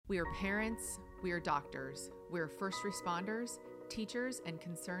We are parents, we are doctors, we are first responders, teachers, and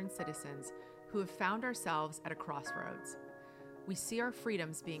concerned citizens who have found ourselves at a crossroads. We see our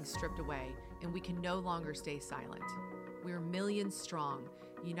freedoms being stripped away, and we can no longer stay silent. We are millions strong,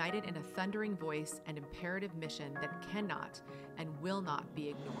 united in a thundering voice and imperative mission that cannot and will not be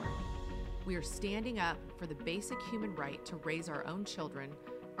ignored. We are standing up for the basic human right to raise our own children,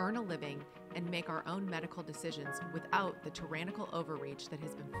 earn a living, and make our own medical decisions without the tyrannical overreach that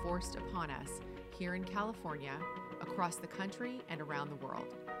has been forced upon us here in California, across the country, and around the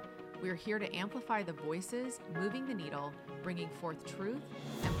world. We are here to amplify the voices, moving the needle, bringing forth truth,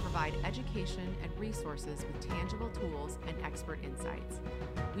 and provide education and resources with tangible tools and expert insights.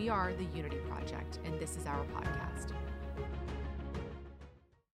 We are the Unity Project, and this is our podcast.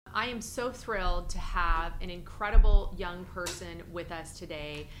 I am so thrilled to have an incredible young person with us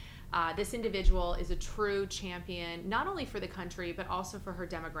today. This individual is a true champion, not only for the country, but also for her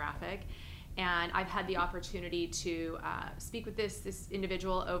demographic. And I've had the opportunity to speak with this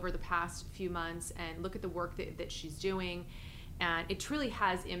individual over the past few months and look at the work that she's doing. And it truly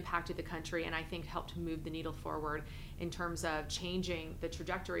has impacted the country, and I think helped move the needle forward in terms of changing the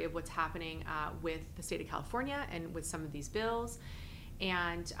trajectory of what's happening with the state of California and with some of these bills.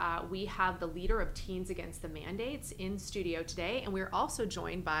 And we have the leader of Teens Against the Mandates in studio today. And we're also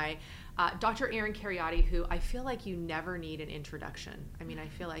joined by Dr. Kheriaty, who I feel like you never need an introduction. I mean, I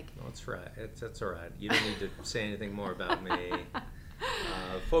feel like... Well, that's right. That's all right. You don't need to say anything more about me.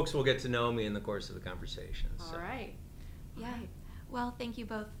 Folks will get to know me in the course of the conversation. So. All right. Yeah. All right. Well, thank you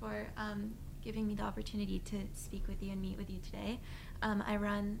both for giving me the opportunity to speak with you and meet with you today. I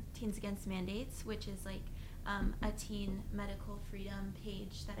run Teens Against Mandates, which is like a teen medical freedom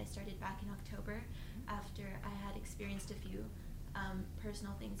page that I started back in October after I had experienced a few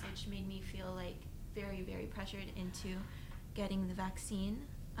personal things which made me feel like very, very pressured into getting the vaccine.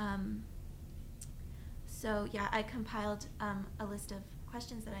 So yeah, I compiled a list of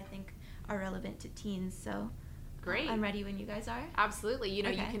questions that I think are relevant to teens. So great. I'm ready when you guys are. Absolutely. You know,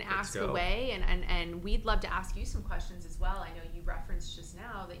 okay. You can ask away, and we'd love to ask you some questions as well. I know you referenced just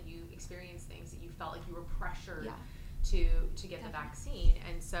now that you experienced things that you felt like you were pressured to get the vaccine.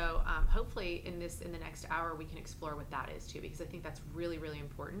 And so hopefully in the next hour we can explore what that is too, because I think that's really, really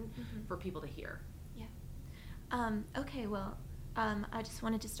important for people to hear. Yeah. Okay, well, I just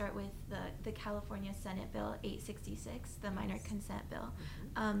wanted to start with the California Senate Bill 866, the minor consent bill,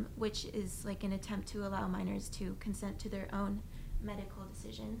 which is like an attempt to allow minors to consent to their own medical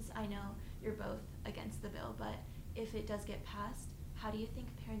decisions. I know you're both against the bill, but if it does get passed, how do you think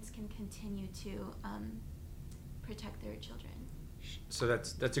parents can continue to protect their children? So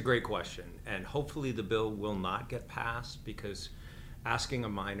that's a great question, and hopefully the bill will not get passed, because asking a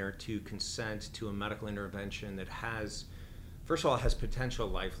minor to consent to a medical intervention that has, first of all, has potential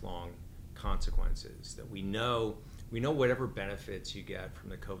lifelong consequences, that we know whatever benefits you get from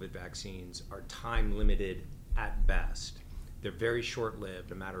the COVID vaccines are time limited at best. They're very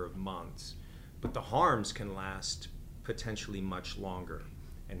short-lived, a matter of months, but the harms can last potentially much longer.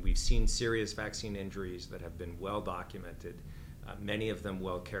 And we've seen serious vaccine injuries that have been well documented, many of them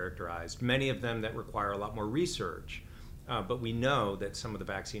well characterized, many of them that require a lot more research. But we know that some of the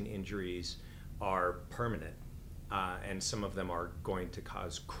vaccine injuries are permanent, and some of them are going to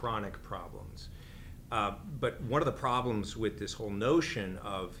cause chronic problems. But one of the problems with this whole notion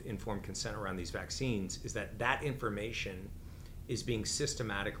of informed consent around these vaccines is that information is being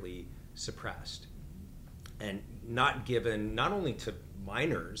systematically suppressed and not given not only to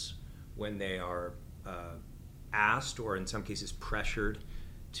minors when they are asked or in some cases pressured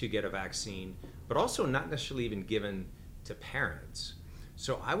to get a vaccine, but also not necessarily even given to parents.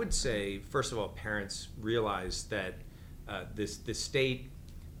 So I would say, first of all, parents realize that this state,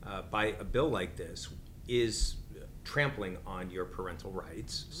 by a bill like this, is trampling on your parental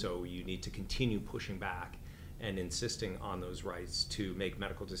rights. So you need to continue pushing back and insisting on those rights to make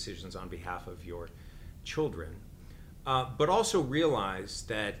medical decisions on behalf of your children. But also realize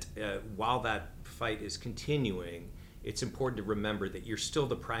that while that fight is continuing, it's important to remember that you're still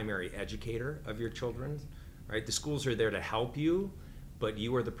the primary educator of your children, right? The schools are there to help you, but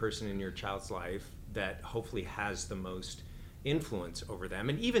you are the person in your child's life that hopefully has the most influence over them.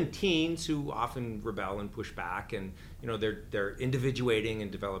 And even teens who often rebel and push back, and they're individuating and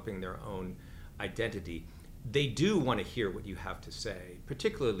developing their own identity. They do want to hear what you have to say,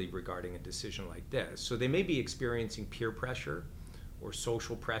 particularly regarding a decision like this. So they may be experiencing peer pressure or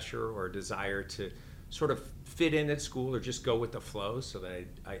social pressure or a desire to sort of fit in at school or just go with the flow so that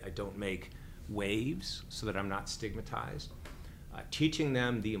I don't make waves, so that I'm not stigmatized. Teaching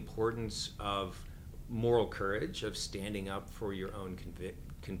them the importance of moral courage, of standing up for your own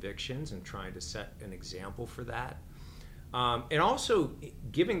convictions and trying to set an example for that. And also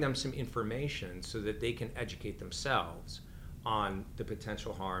giving them some information so that they can educate themselves on the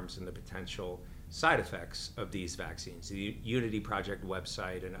potential harms and the potential side effects of these vaccines. The Unity Project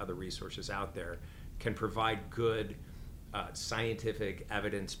website and other resources out there can provide good scientific,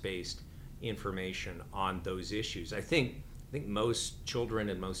 evidence-based information on those issues. I think most children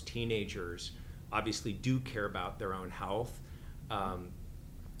and most teenagers obviously do care about their own health.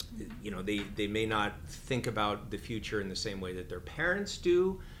 They may not think about the future in the same way that their parents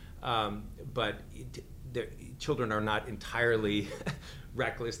do, but children are not entirely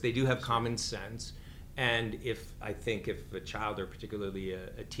reckless. They do have common sense. And if a child, or particularly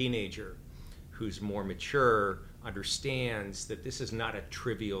a teenager who's more mature, understands that this is not a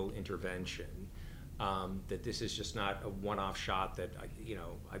trivial intervention, that this is just not a one-off shot that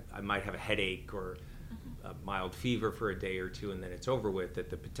I might have a headache or a mild fever for a day or two and then it's over with, that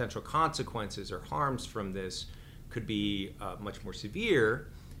the potential consequences or harms from this could be much more severe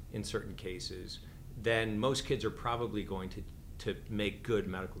in certain cases, then most kids are probably going to make good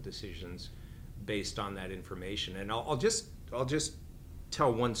medical decisions based on that information. And I'll just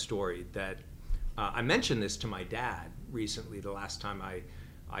tell one story that I mentioned this to my dad recently, the last time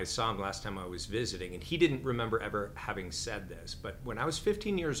I saw him, last time I was visiting, and he didn't remember ever having said this, but when I was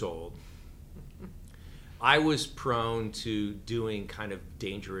 15 years old, I was prone to doing kind of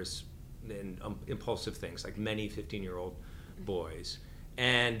dangerous and impulsive things, like many 15-year-old boys.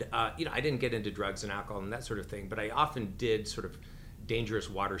 And I didn't get into drugs and alcohol and that sort of thing, but I often did sort of dangerous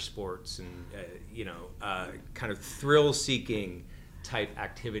water sports and kind of thrill-seeking type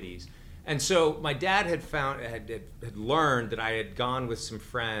activities. And so my dad had learned that I had gone with some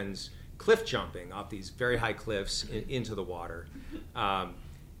friends cliff jumping off these very high cliffs into the water,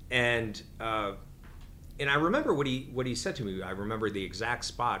 and I remember what he said to me. I remember the exact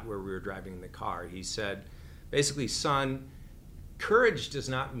spot where we were driving in the car. He said, basically, son, courage does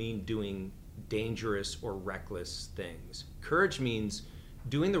not mean doing dangerous or reckless things. Courage means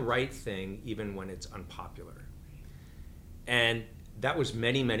doing the right thing even when it's unpopular. And that was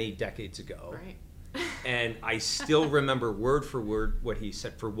many, many decades ago. Right. And I still remember word for word what he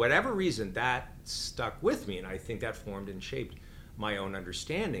said. For whatever reason, that stuck with me, and I think that formed and shaped my own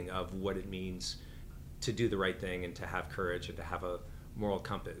understanding of what it means to do the right thing and to have courage and to have a moral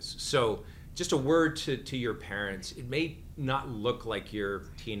compass. So just a word to your parents. It may not look like your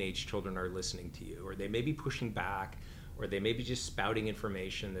teenage children are listening to you, or they may be pushing back, or they may be just spouting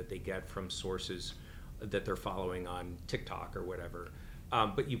information that they get from sources that they're following on TikTok or whatever.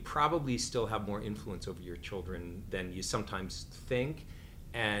 But you probably still have more influence over your children than you sometimes think.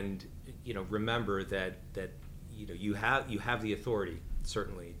 And remember that you have the authority,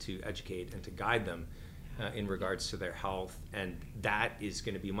 certainly, to educate and to guide them in regards to their health, and that is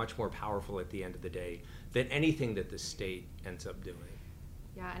going to be much more powerful at the end of the day than anything that the state ends up doing.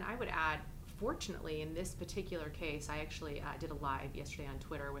 Yeah, and I would add, fortunately, in this particular case, I actually did a live yesterday on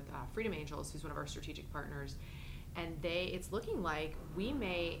Twitter with Freedom Angels, who's one of our strategic partners, and it's looking like we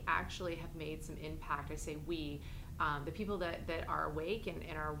may actually have made some impact. I say we, the people that are awake and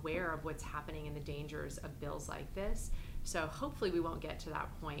are aware of what's happening and the dangers of bills like this. So hopefully we won't get to that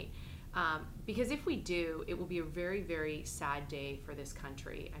point. Because if we do, it will be a very, very sad day for this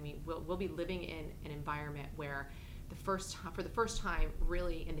country. I mean, we'll be living in an environment where for the first time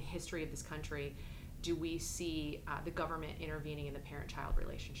really in the history of this country do we see the government intervening in the parent-child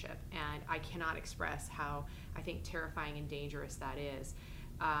relationship. And I cannot express how I think terrifying and dangerous that is.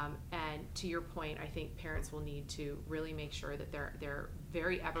 And to your point, I think parents will need to really make sure that they're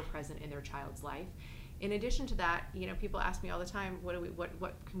very ever present in their child's life. In addition to that, people ask me all the time,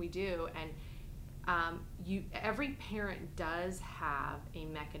 what can we do? And every parent does have a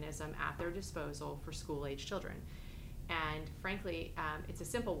mechanism at their disposal for school-age children. And frankly, it's a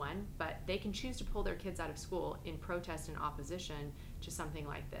simple one, but they can choose to pull their kids out of school in protest and opposition to something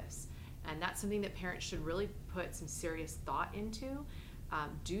like this. And that's something that parents should really put some serious thought into.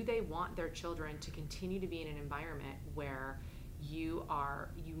 Do they want their children to continue to be in an environment where you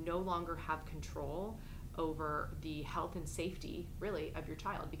no longer have control over the health and safety, really, of your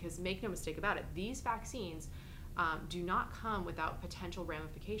child? Because make no mistake about it, these vaccines do not come without potential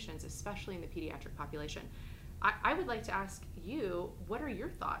ramifications, especially in the pediatric population. I would like to ask you, what are your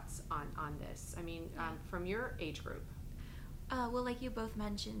thoughts on this? I mean, from your age group. Well, like you both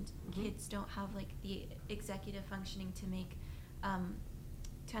mentioned, kids don't have like the executive functioning to make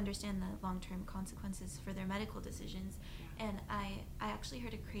to understand the long-term consequences for their medical decisions. Yeah. And I actually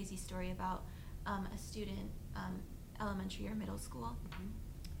heard a crazy story about a student, elementary or middle school,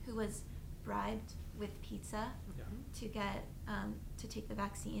 who was bribed with pizza to get to take the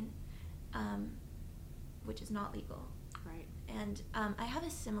vaccine, which is not legal. Right. And I have a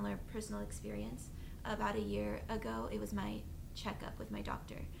similar personal experience. About a year ago, it was my checkup with my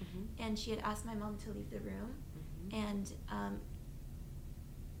doctor, and she had asked my mom to leave the room and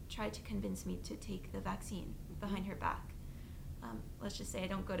tried to convince me to take the vaccine behind her back. Let's just say I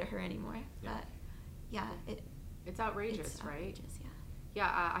don't go to her anymore. Yeah. But yeah, It's outrageous, it's right? outrageous, yeah.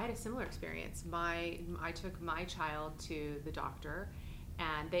 Yeah, I had a similar experience. I took my child to the doctor,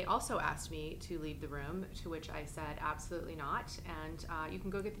 and they also asked me to leave the room, to which I said absolutely not, and you can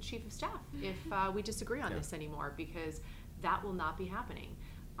go get the chief of staff if we disagree on this anymore, because that will not be happening.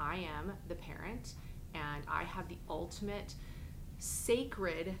 I am the parent, and I have the ultimate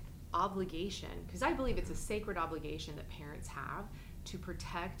sacred obligation, because I believe it's a sacred obligation that parents have to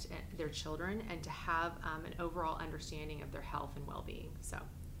protect their children and to have an overall understanding of their health and well-being. So,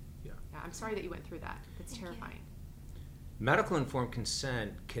 yeah, I'm sorry that you went through that. That's terrifying. Medical informed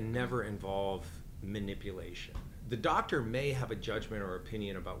consent can never involve manipulation. The doctor may have a judgment or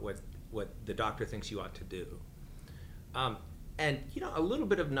opinion about what the doctor thinks you ought to do. And, a little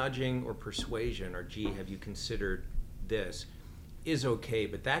bit of nudging or persuasion, or gee, have you considered this, is okay,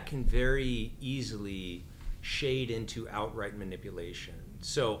 but that can very easily shade into outright manipulation.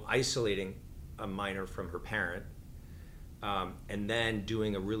 So isolating a minor from her parent, and then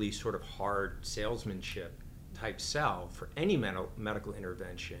doing a really sort of hard salesmanship type sell for any medical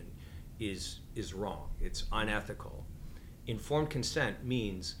intervention is wrong. It's unethical. Informed consent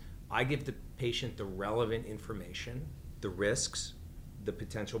means I give the patient the relevant information, the risks, the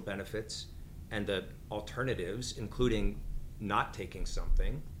potential benefits, and the alternatives, including not taking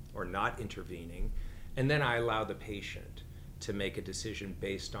something or not intervening, and then I allow the patient to make a decision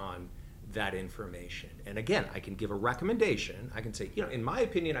based on that information. And again, I can give a recommendation. I can say, in my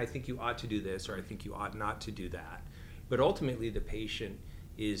opinion, I think you ought to do this, or I think you ought not to do that. But ultimately, the patient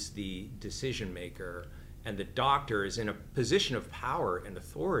is the decision maker, and the doctor is in a position of power and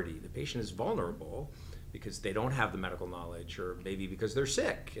authority. The patient is vulnerable because they don't have the medical knowledge, or maybe because they're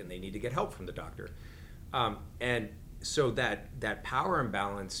sick and they need to get help from the doctor. And so that power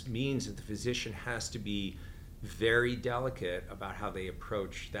imbalance means that the physician has to be very delicate about how they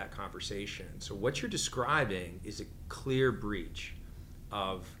approach that conversation. So what you're describing is a clear breach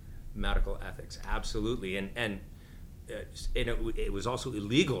of medical ethics, absolutely. And it was also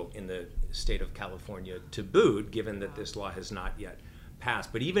illegal in the state of California to boot, given that this law has not yet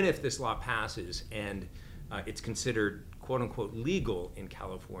passed. But even if this law passes and it's considered quote unquote legal in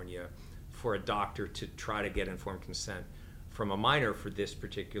California for a doctor to try to get informed consent from a minor for this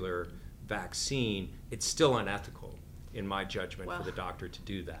particular vaccine, it's still unethical, in my judgment, for the doctor to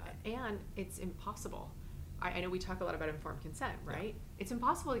do that. And it's impossible. I know we talk a lot about informed consent, right? Yeah. It's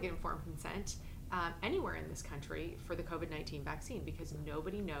impossible to get informed consent anywhere in this country for the COVID-19 vaccine, because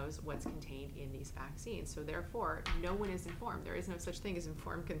nobody knows what's contained in these vaccines. So therefore, no one is informed. There is no such thing as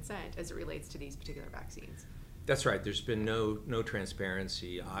informed consent as it relates to these particular vaccines. That's right. There's been no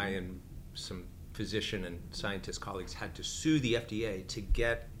transparency. I and some physician and scientist colleagues had to sue the FDA to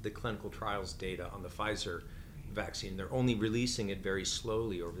get the clinical trials data on the Pfizer vaccine. They're only releasing it very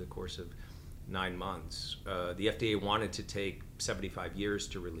slowly over the course of 9 months. The FDA wanted to take 75 years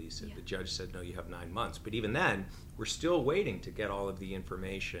to release it. Yeah. The judge said, no, you have 9 months. But even then, we're still waiting to get all of the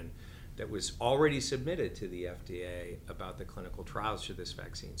information that was already submitted to the FDA about the clinical trials for this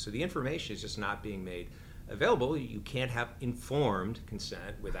vaccine. So the information is just not being made available. You can't have informed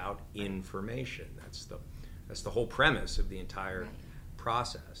consent without information. That's the whole premise of the entire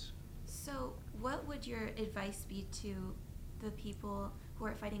process. So what would your advice be to the people who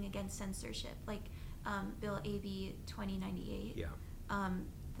are fighting against censorship, like Bill AB 2098? Yeah.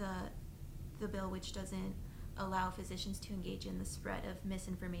 The bill which doesn't allow physicians to engage in the spread of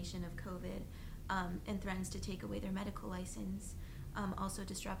misinformation of COVID, and threatens to take away their medical license, also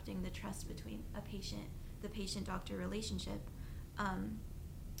disrupting the trust between the patient-doctor relationship.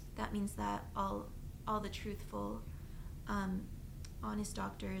 That means that all the truthful, honest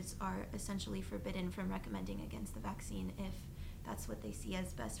doctors are essentially forbidden from recommending against the vaccine if that's what they see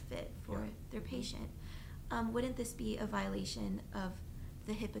as best fit for their patient. Wouldn't this be a violation of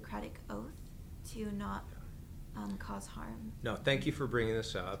the Hippocratic Oath to not cause harm? No, thank you for bringing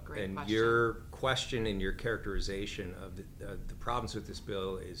this up. Great and question. Your question and your characterization of the problems with this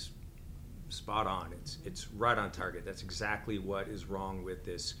bill is spot on. It's right on target. That's exactly what is wrong with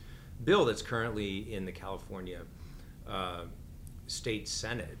this bill that's currently in the California State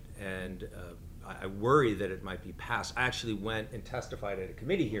Senate. And I worry that it might be passed. I actually went and testified at a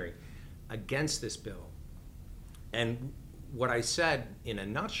committee hearing against this bill. And what I said in a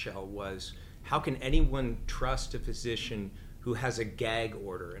nutshell was, how can anyone trust a physician who has a gag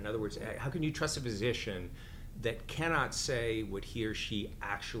order. In other words, how can you trust a physician that cannot say what he or she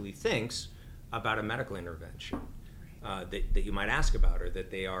actually thinks about a medical intervention that you might ask about or that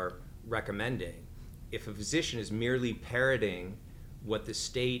they are recommending? If a physician is merely parroting what the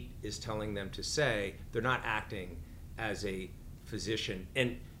state is telling them to say, they're not acting as a physician.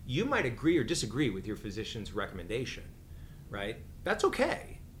 And you might agree or disagree with your physician's recommendation, right? That's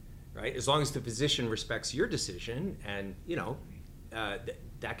okay, right? As long as the physician respects your decision, and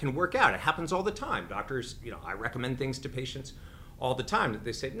that can work out. It happens all the time. Doctors, I recommend things to patients all the time that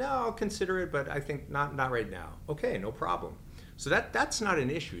they say, no, I'll consider it, but I think not right now. Okay, no problem. So that's not an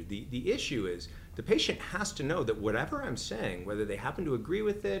issue. The issue is the patient has to know that whatever I'm saying, whether they happen to agree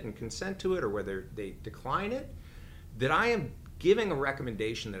with it and consent to it or whether they decline it, that I am giving a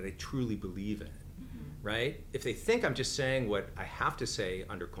recommendation that I truly believe in, right? If they think I'm just saying what I have to say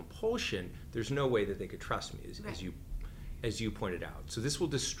under compulsion, there's no way that they could trust me, as you pointed out. So this will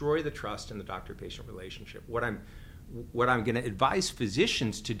destroy the trust in the doctor-patient relationship. What I'm going to advise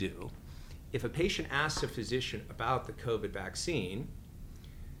physicians to do, if a patient asks a physician about the COVID vaccine,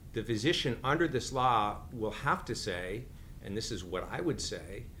 the physician under this law will have to say, and this is what I would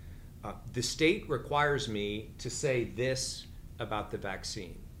say, the state requires me to say this about the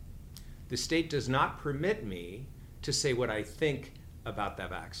vaccine. The state does not permit me to say what I think about that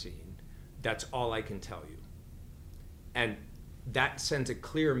vaccine. That's all I can tell you. And that sends a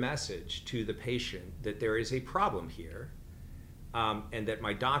clear message to the patient that there is a problem here, and that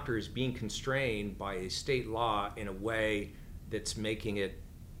my doctor is being constrained by a state law in a way that's making it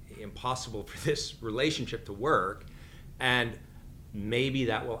impossible for this relationship to work. And maybe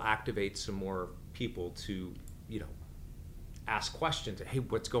that will activate some more people to, ask questions. Hey,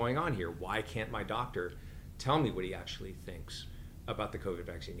 what's going on here? Why can't my doctor tell me what he actually thinks about the COVID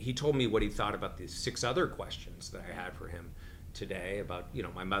vaccine? He told me what he thought about the 6 other questions that I had for him today about,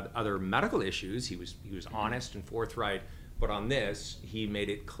 my other medical issues. He was honest and forthright, but on this, he made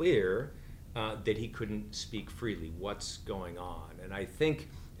it clear that he couldn't speak freely. What's going on? And I think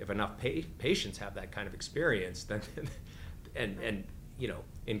if enough patients have that kind of experience, then and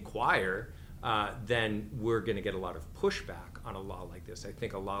inquire, then we're going to get a lot of pushback on a law like this. I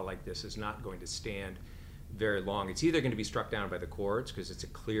think a law like this is not going to stand very long. It's either going to be struck down by the courts because it's a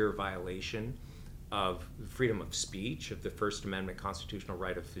clear violation of freedom of speech, of the First Amendment constitutional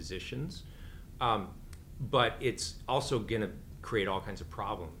right of physicians, but it's also going to create all kinds of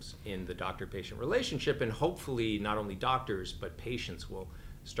problems in the doctor-patient relationship, and hopefully not only doctors but patients will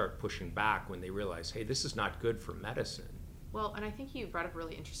start pushing back when they realize, hey, this is not good for medicine. Well, and I think you brought up a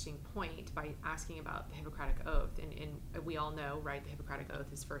really interesting point by asking about the Hippocratic Oath. And we all know, right, the Hippocratic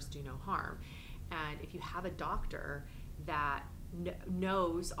Oath is first do no harm. And if you have a doctor that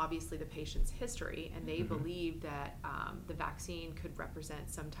knows, obviously, the patient's history, and they believe that the vaccine could represent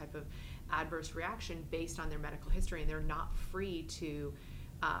some type of adverse reaction based on their medical history, and they're not free to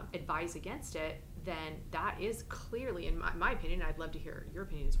advise against it, then that is clearly, in my opinion, I'd love to hear your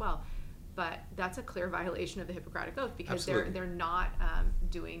opinion as well, but that's a clear violation of the Hippocratic Oath because they're not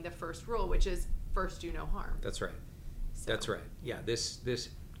doing the first rule, which is first do no harm. That's right. So. That's right. Yeah, this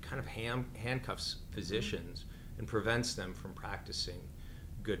kind of handcuffs physicians and prevents them from practicing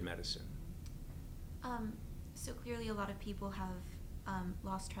good medicine. So clearly a lot of people have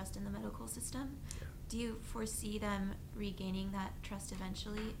lost trust in the medical system. Yeah. Do you foresee them regaining that trust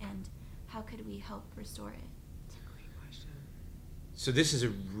eventually, and how could we help restore it? So this is a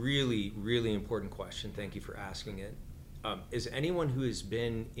really, really important question. Thank you for asking it. As anyone who has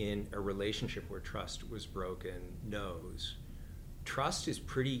been in a relationship where trust was broken knows, trust is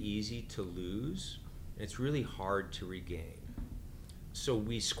pretty easy to lose, and it's really hard to regain. So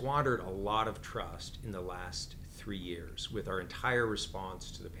we squandered a lot of trust in the last 3 years with our entire response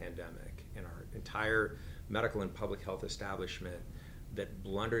to the pandemic and our entire medical and public health establishment that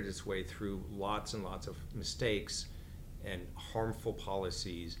blundered its way through lots and lots of mistakes and harmful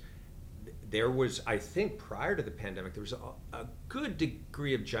policies. There was, I think, prior to the pandemic, there was a good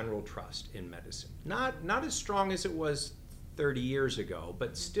degree of general trust in medicine. Not as strong as it was 30 years ago,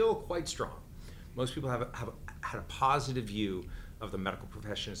 but still quite strong. Most people have had a positive view of the medical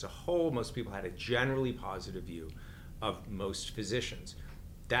profession as a whole. Most people had a generally positive view of most physicians.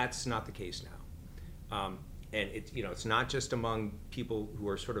 That's not the case now. And it's not just among people who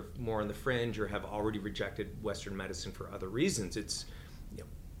are sort of more on the fringe or have already rejected Western medicine for other reasons. It's,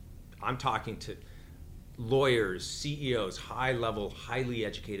 I'm talking to lawyers, CEOs, high-level, highly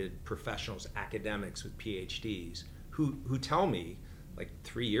educated professionals, academics with PhDs, who tell me, like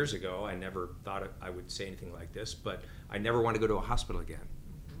 3 years ago, I never thought I would say anything like this, but I never want to go to a hospital again.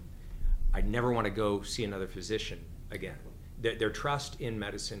 I never want to go see another physician again. their trust in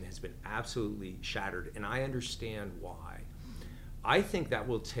medicine has been absolutely shattered, and I understand why. I think that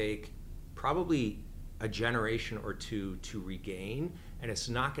will take probably a generation or two to regain, and it's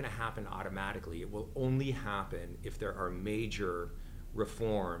not going to happen automatically. It will only happen if there are major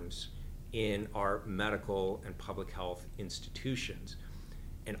reforms in our medical and public health institutions.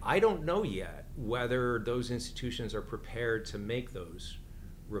 And I don't know yet whether those institutions are prepared to make those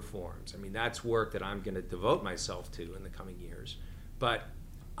reforms. I mean, that's work that I'm going to devote myself to in the coming years. But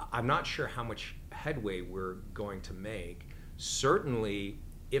I'm not sure how much headway we're going to make. Certainly,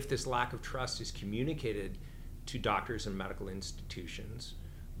 if this lack of trust is communicated to doctors and medical institutions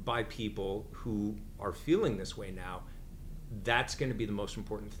by people who are feeling this way now, that's going to be the most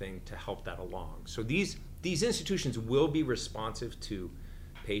important thing to help that along. So these institutions will be responsive to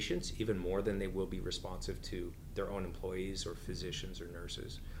patients even more than they will be responsive to their own employees or physicians or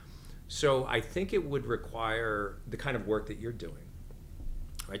nurses. So I think it would require the kind of work that you're doing,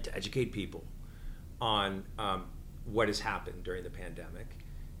 right, to educate people on what has happened during the pandemic,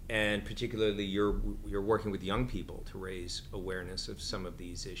 and particularly you're working with young people to raise awareness of some of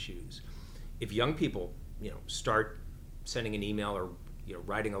these issues. If young people, start sending an email or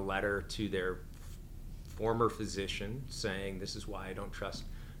writing a letter to their former physician saying this is why I don't trust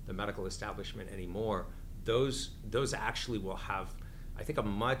the medical establishment anymore, those actually will have, I think, a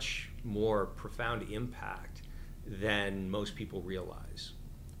much more profound impact than most people realize.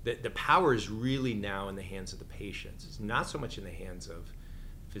 The power is really now in the hands of the patients. It's not so much in the hands of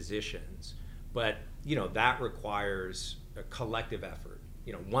physicians, but that requires a collective effort.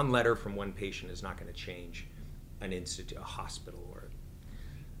 One letter from one patient is not going to change an institute, a hospital, or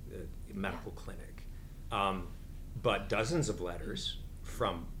a medical clinic. But dozens of letters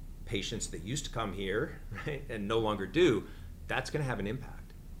from patients that used to come here, right, and no longer do, that's going to have an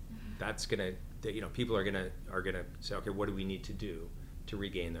impact. That's going to, people are going to say, okay, what do we need to do to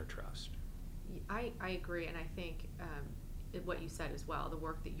regain their trust? I agree, and I think what you said as well, the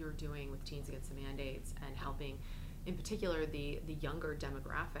work that you're doing with Teens Against the Mandates and helping, in particular, the younger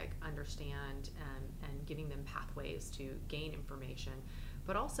demographic understand and giving them pathways to gain information.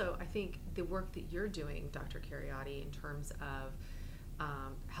 But also, I think the work that you're doing, Dr. Kheriaty, in terms of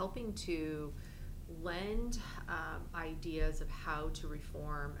helping to lend ideas of how to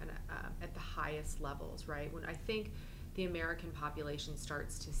reform and at the highest levels, right? When I think the American population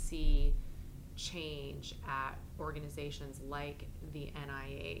starts to see change at organizations like the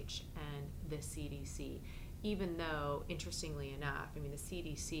NIH and the CDC, even though, interestingly enough, I mean, the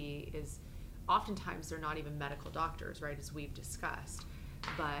CDC is, oftentimes they're not even medical doctors, right, as we've discussed,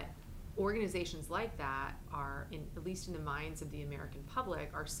 but organizations like that are, at least in the minds of the American public,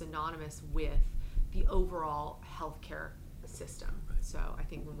 are synonymous with the overall healthcare system. Right. So I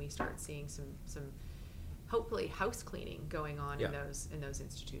think when we start seeing some hopefully house cleaning going on in those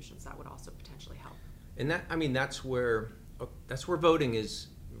institutions, that would also potentially help. And that's where voting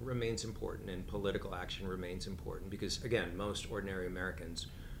remains important, and political action remains important, because again, most ordinary Americans,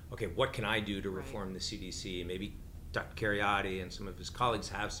 okay, what can I do to reform the CDC? Maybe Dr. Kheriaty and some of his colleagues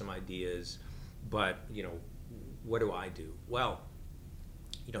have some ideas, but what do I do? Well,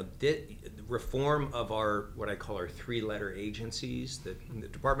 the reform of what I call our three-letter agencies. The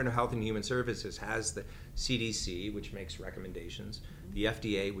Department of Health and Human Services has the CDC, which makes recommendations, the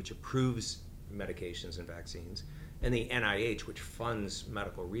FDA, which approves medications and vaccines, and the NIH, which funds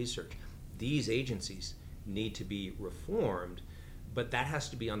medical research. These agencies need to be reformed, but that has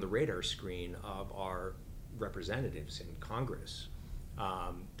to be on the radar screen of our representatives in Congress.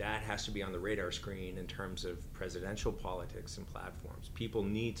 That has to be on the radar screen in terms of presidential politics and platforms. People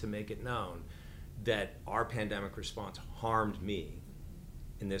need to make it known that our pandemic response harmed me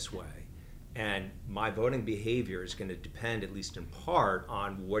in this way. And my voting behavior is going to depend, at least in part,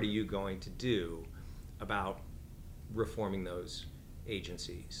 on what are you going to do about reforming those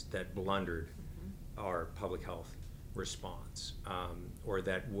agencies that blundered our public health response, or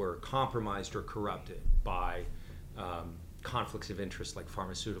that were compromised or corrupted by conflicts of interest like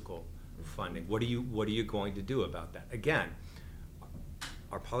pharmaceutical funding. What are you going to do about that? Again,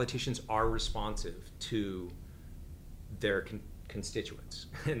 our politicians are responsive to their constituents,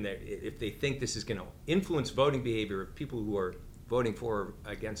 and if they think this is going to influence voting behavior of people who are voting for or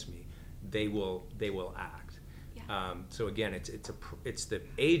against me, they will act. Yeah. So again, it's the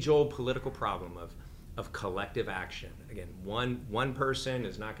age-old political problem of collective action. Again, one person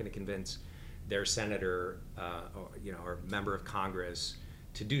is not going to convince their senator or member of Congress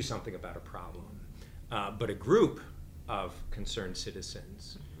to do something about a problem, but a group of concerned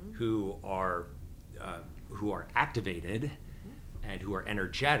citizens who are activated and who are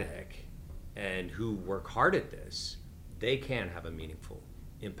energetic and who work hard at this, they can have a meaningful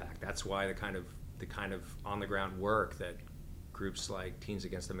impact. That's why the kind of on the ground work that groups like Teens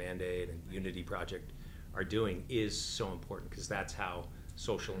Against the Mandate and Unity Project are doing is so important, because that's how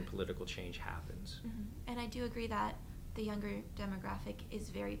social and political change happens. Mm-hmm. And I do agree that the younger demographic is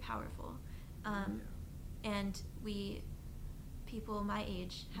very powerful. And people my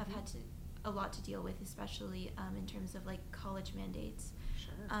age have had a lot to deal with, especially in terms of like college mandates.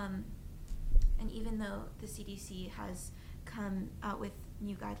 Sure. And even though the CDC has come out with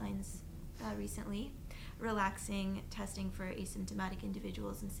new guidelines recently, relaxing testing for asymptomatic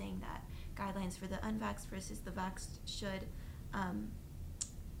individuals and saying that guidelines for the unvaxxed versus the vaxxed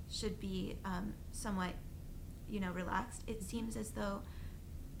should be somewhat, relaxed. It seems as though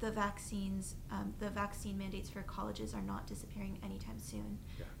the vaccine mandates for colleges are not disappearing anytime soon.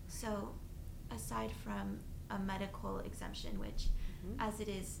 Yeah. So, aside from a medical exemption, which, as it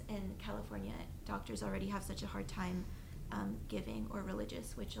is in California, doctors already have such a hard time giving, or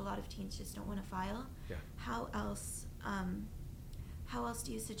religious, which a lot of teens just don't want to file. Yeah. How else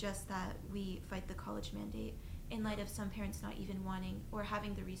do you suggest that we fight the college mandate in light of some parents not even wanting or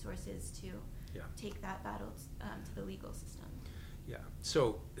having the resources to take that battle to the legal system? Yeah.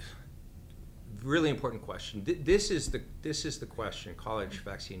 So, really important question. This is the question, college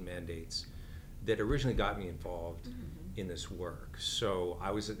vaccine mandates, that originally got me involved in this work. So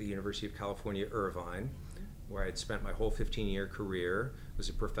I was at the University of California, Irvine, where I had spent my whole 15-year career. I was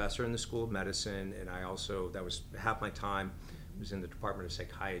a professor in the School of Medicine, and that was half my time was in the Department of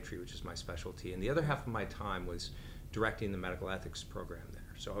Psychiatry, which is my specialty, and the other half of my time was directing the medical ethics program there.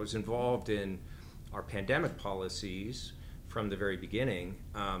 So I was involved in our pandemic policies from the very beginning,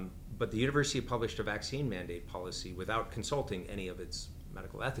 but the university published a vaccine mandate policy without consulting any of its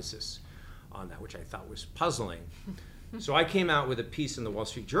medical ethicists on that, which I thought was puzzling. So I came out with a piece in the Wall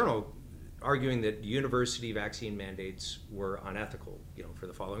Street Journal arguing that university vaccine mandates were unethical, for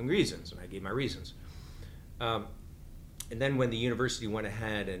the following reasons, and I gave my reasons. And then when the university went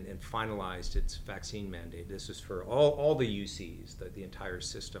ahead and finalized its vaccine mandate, this is for all the UCs, the entire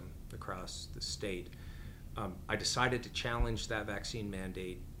system across the state, I decided to challenge that vaccine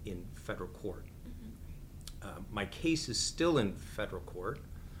mandate in federal court. My case is still in federal court,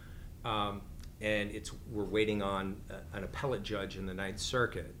 and we're waiting on an appellate judge in the Ninth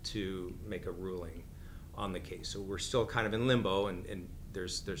Circuit to make a ruling on the case. So we're still kind of in limbo, and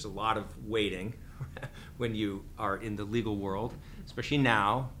there's a lot of waiting when you are in the legal world, especially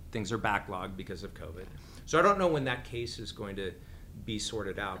now. Things are backlogged because of COVID. So I don't know when that case is going to be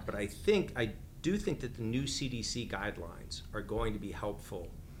sorted out, but I do think that the new CDC guidelines are going to be helpful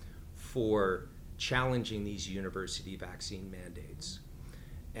for challenging these university vaccine mandates.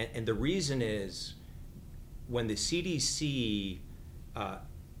 And the reason is, when the CDC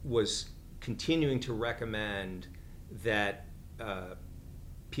was continuing to recommend that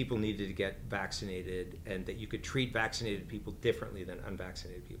people needed to get vaccinated and that you could treat vaccinated people differently than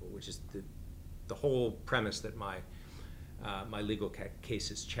unvaccinated people, which is the whole premise that my legal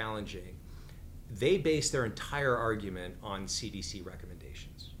case is challenging, they base their entire argument on CDC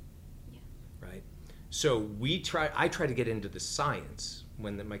recommendations, right? So I tried to get into the science.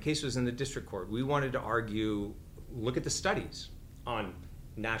 When my case was in the district court, we wanted to argue, look at the studies on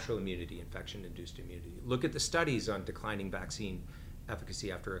natural immunity, infection-induced immunity. Look at the studies on declining vaccine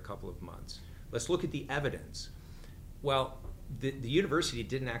efficacy after a couple of months. Let's look at the evidence. Well, the university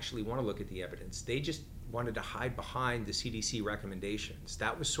didn't actually want to look at the evidence. They just wanted to hide behind the CDC recommendations.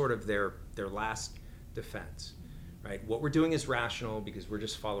 That was sort of their last defense, right? What we're doing is rational because we're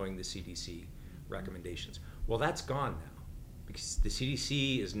just following the CDC recommendations. Well, that's gone now, because the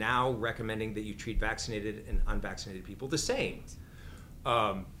CDC is now recommending that you treat vaccinated and unvaccinated people the same,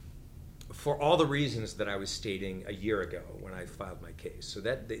 for all the reasons that I was stating a year ago when I filed my case. So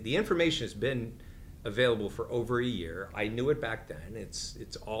that the information has been available for over a year. I knew it back then.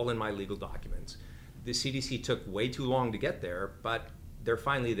 It's all in my legal documents. The CDC took way too long to get there, but they're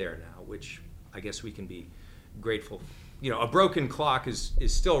finally there now, which I guess we can be grateful. A broken clock is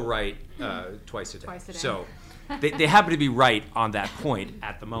still right twice a day. So they happen to be right on that point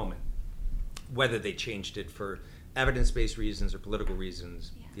at the moment. Whether they changed it for evidence-based reasons or political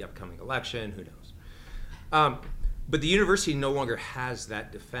reasons, the upcoming election, who knows? But the university no longer has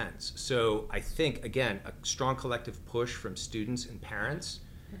that defense. So I think, again, a strong collective push from students and parents.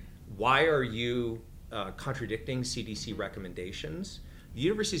 Why are you contradicting CDC recommendations? The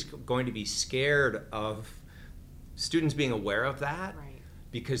university is going to be scared of students being aware of that,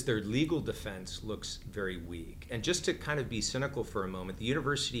 because their legal defense looks very weak. And just to kind of be cynical for a moment, the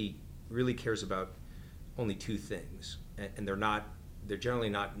university really cares about only two things, and they're generally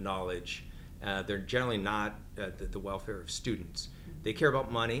not knowledge They're generally not the welfare of students. They care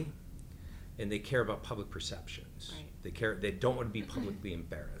about money, and they care about public perceptions. Right. They don't want to be publicly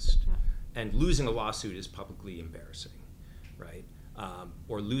embarrassed. Yeah. And losing a lawsuit is publicly embarrassing, right?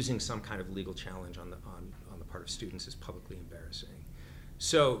 Or losing some kind of legal challenge on the part of students is publicly embarrassing.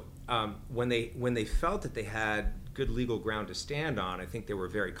 So when they felt that they had good legal ground to stand on, I think they were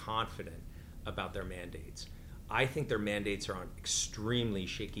very confident about their mandates. I think their mandates are on extremely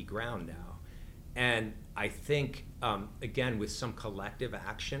shaky ground now. And I think, again, with some collective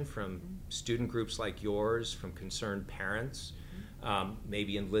action from student groups like yours, from concerned parents,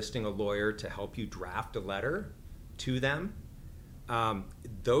 maybe enlisting a lawyer to help you draft a letter to them,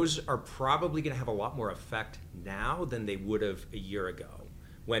 those are probably going to have a lot more effect now than they would have a year ago.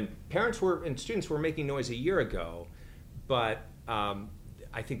 When parents and students were making noise a year ago, but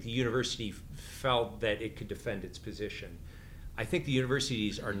I think the university felt that it could defend its position. I think the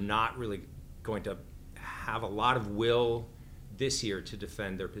universities are not really going to have a lot of will this year to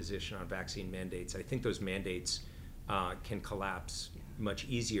defend their position on vaccine mandates. I think those mandates can collapse much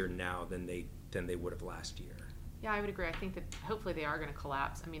easier now than they would have last year. Yeah, I would agree. I think that hopefully they are going to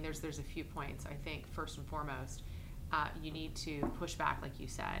collapse. I mean, there's a few points. I think first and foremost, you need to push back, like you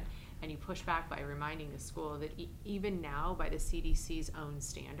said, and you push back by reminding the school that even now, by the CDC's own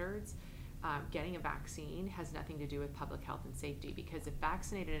standards, getting a vaccine has nothing to do with public health and safety, because if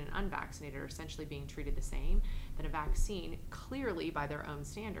vaccinated and unvaccinated are essentially being treated the same, then a vaccine clearly by their own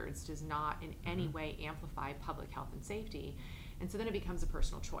standards does not in any way amplify public health and safety. And so then it becomes a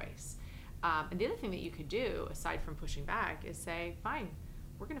personal choice. And the other thing that you could do, aside from pushing back, is say, fine,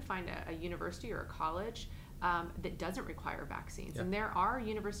 we're going to find a university or a college that doesn't require vaccines. Yeah. And there are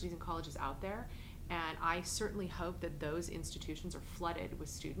universities and colleges out there, and I certainly hope that those institutions are flooded with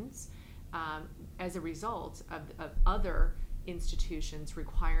students as a result of other institutions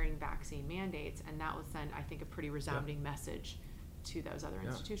requiring vaccine mandates, and that will send, I think, a pretty resounding message to those other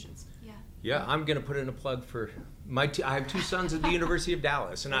institutions. Yeah, I'm going to put in a plug for I have two sons at the University of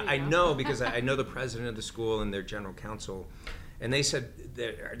Dallas, and I know, because I know the president of the school and their general counsel, and they said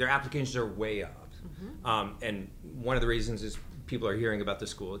their applications are way up. And one of the reasons is people are hearing about the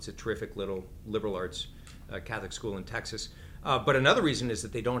school. It's a terrific little liberal arts Catholic school in Texas. But another reason is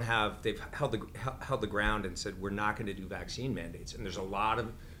that they've held the ground and said, we're not going to do vaccine mandates. And there's a lot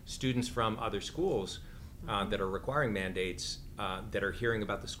of students from other schools that are requiring mandates that are hearing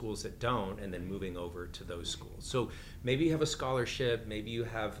about the schools that don't and then moving over to those schools. So maybe you have a scholarship, maybe you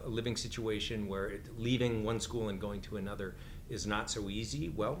have a living situation where leaving one school and going to another is not so easy.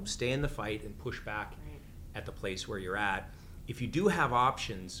 Well, stay in the fight and push back at the place where you're at. If you do have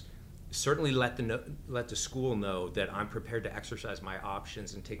options, certainly let the school know that I'm prepared to exercise my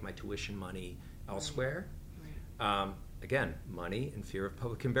options and take my tuition money elsewhere. Again, money and fear of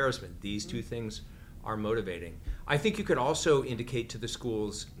public embarrassment. These two things are motivating. I think you could also indicate to the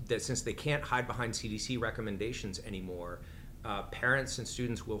schools that since they can't hide behind CDC recommendations anymore, parents and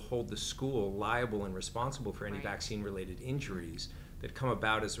students will hold the school liable and responsible for any vaccine-related injuries that come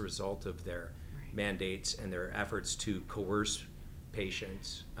about as a result of their mandates and their efforts to coerce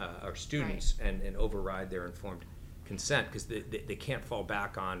patients or students and override their informed consent, because they can't fall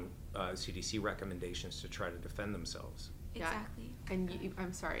back on CDC recommendations to try to defend themselves. Exactly. And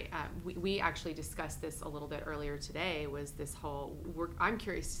I'm sorry, we actually discussed this a little bit earlier today, was this whole, I'm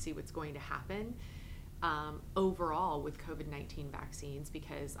curious to see what's going to happen overall with COVID-19 vaccines,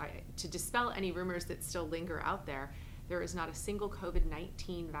 because to dispel any rumors that still linger out there, there is not a single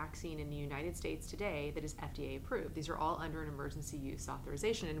COVID-19 vaccine in the United States today that is FDA approved. These are all under an emergency use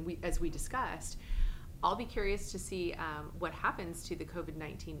authorization. And as we discussed, I'll be curious to see what happens to the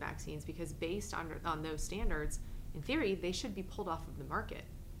COVID-19 vaccines, because based on those standards, in theory, they should be pulled off of the market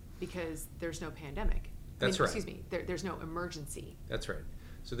because there's no pandemic. That's right. Excuse me, there's no emergency. That's right.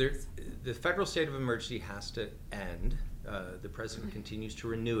 So the federal state of emergency has to end. The president continues to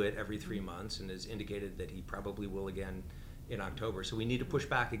renew it every 3 months and has indicated that he probably will again in October. So we need to push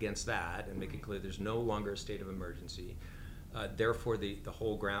back against that and make it clear there's no longer a state of emergency. Therefore, the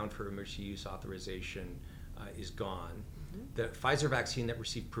whole ground for emergency use authorization is gone. The Pfizer vaccine that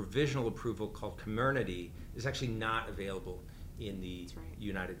received provisional approval, called Kheriaty, is actually not available in the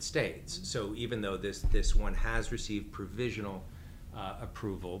United States. So even though this one has received provisional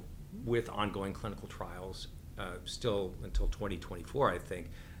approval with ongoing clinical trials still until 2024, I think,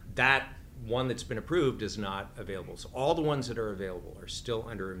 that one that's been approved is not available. So all the ones that are available are still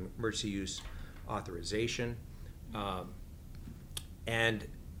under emergency use authorization. And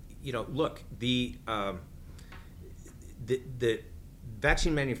look, the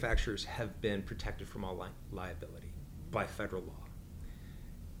vaccine manufacturers have been protected from all liability by federal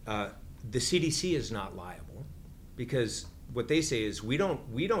law. the CDC is not liable because what they say is we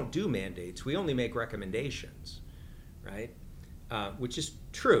don't do mandates. We only make recommendations, right? Which is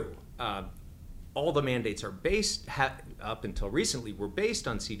true. All the mandates are based, up until recently, were based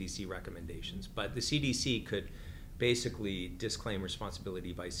on CDC recommendations, but the CDC could basically disclaim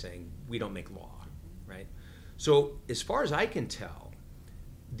responsibility by saying we don't make law, right? So as far as I can tell,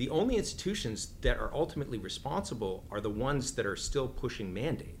 the only institutions that are ultimately responsible are the ones that are still pushing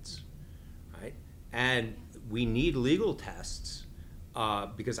mandates, right? And we need legal tests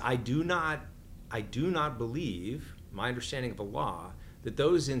because I do not believe, my understanding of the law, that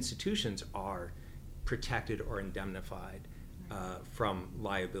those institutions are protected or indemnified from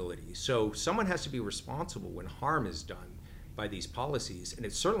liability. So someone has to be responsible when harm is done by these policies, and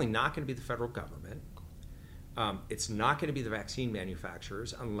it's certainly not going to be the federal government. It's not going to be the vaccine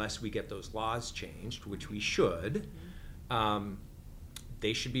manufacturers unless we get those laws changed, which we should.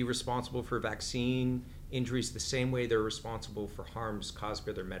 They should be responsible for vaccine injuries the same way they're responsible for harms caused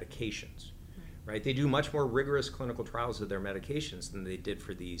by their medications, right? They do much more rigorous clinical trials of their medications than they did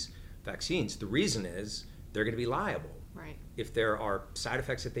for these vaccines. The reason is they're going to be liable if there are side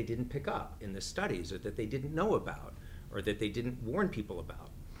effects that they didn't pick up in the studies or that they didn't know about or that they didn't warn people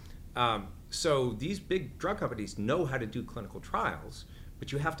about. So these big drug companies know how to do clinical trials,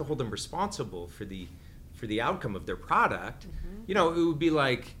 but you have to hold them responsible for the outcome of their product. You know, it would be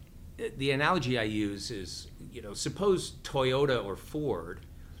like, the analogy I use is, suppose Toyota or Ford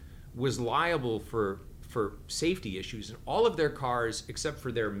was liable for safety issues in all of their cars except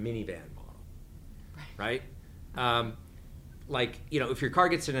for their minivan model, right? If your car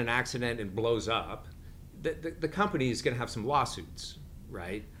gets in an accident and blows up, the company is going to have some lawsuits,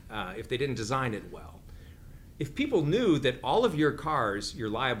 right? If they didn't design it well. If people knew that all of your cars you're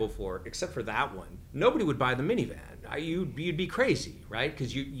liable for except for that one, nobody would buy the minivan. You'd be crazy, right?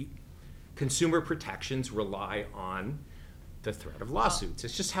 Because consumer protections rely on the threat of lawsuits.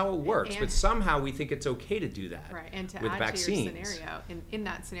 It's just how it works. But somehow we think it's okay to do that. Right. And to with add vaccines. to your scenario, in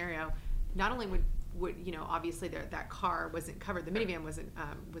that scenario, not only would obviously that car wasn't covered, the minivan wasn't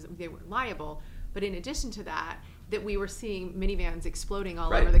they weren't liable, but in addition to that we were seeing minivans exploding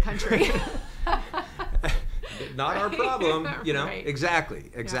all over the country. Not our problem, Right.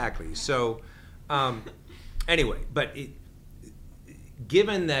 Exactly. Yeah. So, anyway, but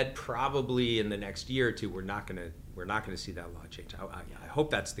given that probably in the next year or two we're not going to see that law change. I hope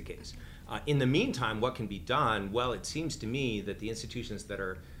that's the case. In the meantime, what can be done? Well, it seems to me that the institutions that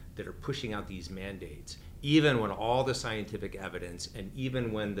are pushing out these mandates, even when all the scientific evidence and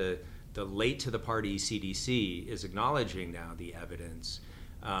even when the late to the party CDC is acknowledging now the evidence,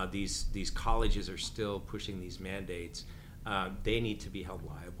 these colleges are still pushing these mandates. They need to be held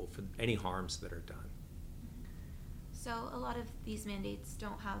liable for any harms that are done. So a lot of these mandates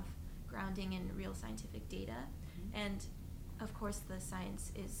don't have grounding in real scientific data, and of course the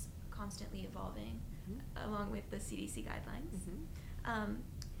science is constantly evolving along with the CDC guidelines.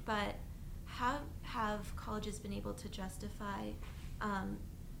 But how have colleges been able to justify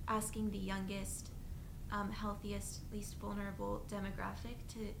asking the youngest, healthiest, least vulnerable demographic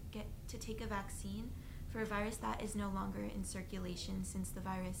to take a vaccine for a virus that is no longer in circulation, since the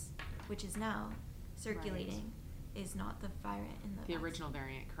virus, which is now circulating, is not the variant in the vaccine. Original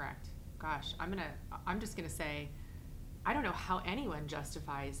variant, correct? Gosh, I'm just gonna say, I don't know how anyone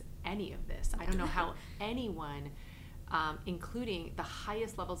justifies any of this. I don't know how anyone, including the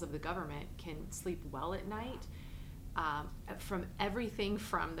highest levels of the government, can sleep well at night. From everything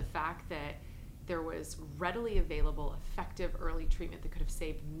from the fact that there was readily available, effective early treatment that could have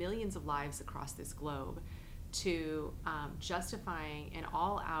saved millions of lives across this globe, to justifying an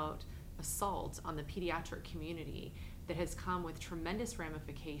all-out assault on the pediatric community that has come with tremendous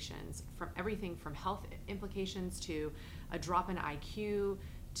ramifications, from everything from health implications to a drop in IQ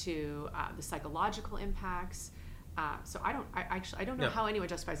to the psychological impacts. So I don't know how anyone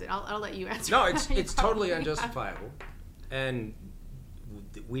justifies it. I'll let you answer. No, it's totally unjustifiable, and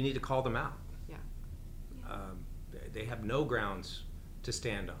we need to call them out. Yeah. They have no grounds to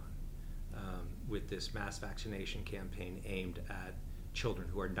stand on with this mass vaccination campaign aimed at children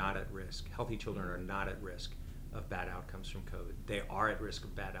who are not at risk. Healthy children are not at risk of bad outcomes from COVID. They are at risk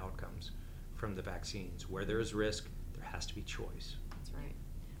of bad outcomes from the vaccines. Where there is risk, there has to be choice. That's right.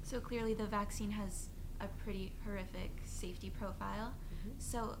 So clearly the vaccine has a pretty horrific safety profile.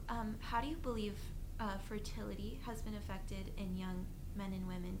 So how do you believe fertility has been affected in young men and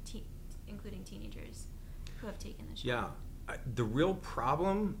women, including teenagers, who have taken the shot? Yeah. The real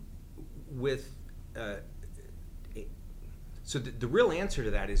problem with... So the real answer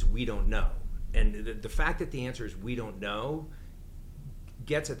to that is we don't know. And the fact that the answer is we don't know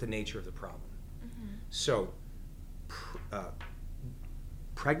gets at the nature of the problem. So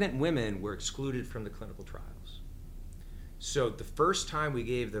pregnant women were excluded from the clinical trials. So the first time we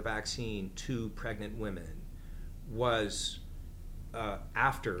gave the vaccine to pregnant women was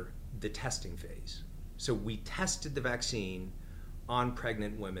after the testing phase. So we tested the vaccine on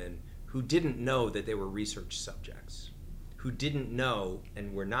pregnant women who didn't know that they were research subjects, who didn't know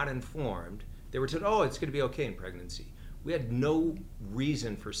and were not informed. They were told, oh, it's going to be okay in pregnancy. We had no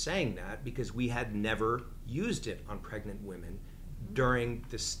reason for saying that because we had never used it on pregnant women during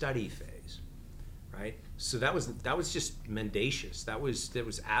the study phase, right? So that was just mendacious. That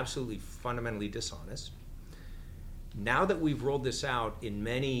was absolutely fundamentally dishonest. Now that we've rolled this out in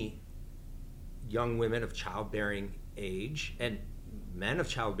many young women of childbearing age and men of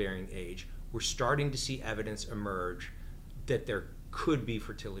childbearing age, we're starting to see evidence emerge that there could be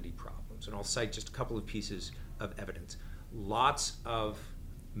fertility problems. And I'll cite just a couple of pieces of evidence. Lots of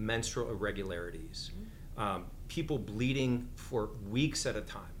menstrual irregularities, people bleeding for weeks at a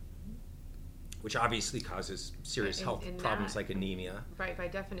time, which obviously causes serious health problems like anemia. Right, by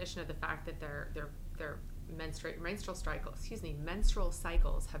definition of the fact that their menstrual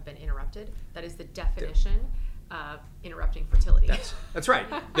cycles have been interrupted. That is the definition of interrupting fertility. That's right.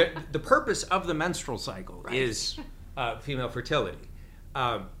 The purpose of the menstrual cycle is female fertility.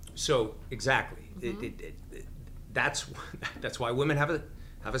 So exactly, that's why women have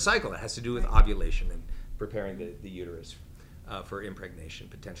a cycle. It has to do with ovulation and preparing the uterus for impregnation,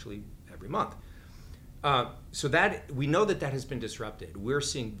 potentially every month. So that we know that has been disrupted. We're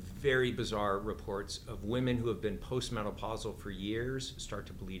seeing very bizarre reports of women who have been postmenopausal for years start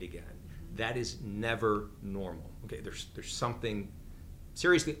to bleed again. That is never normal. Okay, there's something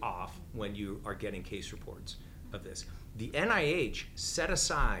seriously off when you are getting case reports of this. The NIH set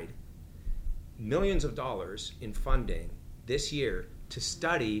aside millions of dollars in funding this year to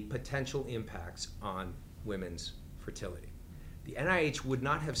study potential impacts on women's fertility. The NIH would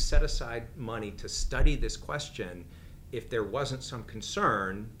not have set aside money to study this question if there wasn't some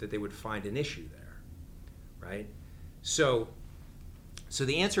concern that they would find an issue there, right? So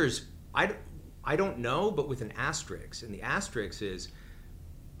the answer is, I don't know, but with an asterisk, and the asterisk is,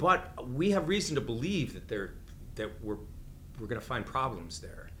 but we have reason to believe that we're going to find problems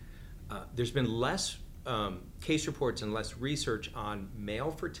there. There's been less case reports and less research on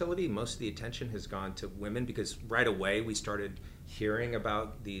male fertility. Most of the attention has gone to women because right away we started hearing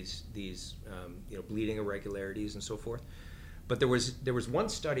about these bleeding irregularities and so forth. But there was one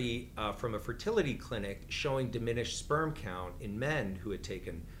study from a fertility clinic showing diminished sperm count in men who had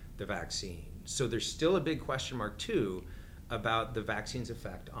taken the vaccine. So there's still a big question mark too about the vaccine's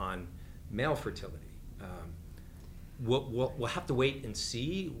effect on male fertility. We'll have to wait and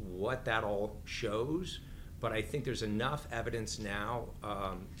see what that all shows, but I think there's enough evidence now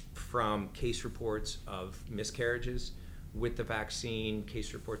from case reports of miscarriages with the vaccine,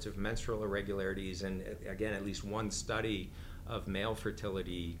 case reports of menstrual irregularities, and again, at least one study of male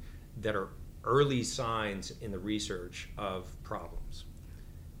fertility that are early signs in the research of problems.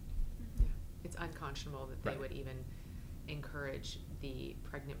 Yeah. It's unconscionable that they would even encourage the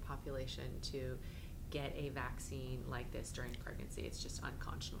pregnant population to get a vaccine like this during pregnancy. It's just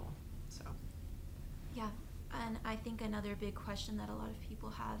unconscionable. So yeah, and I think another big question that a lot of people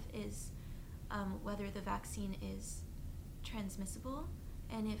have is whether the vaccine is transmissible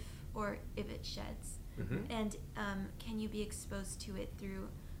and if it sheds, and can you be exposed to it through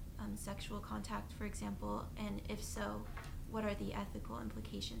sexual contact, for example, and if so, what are the ethical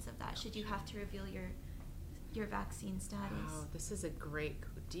implications of that? Should you have to reveal your vaccine status? Wow, this is a great,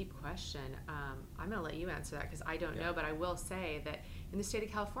 deep question. I'm going to let you answer that because I don't know, but I will say that in the state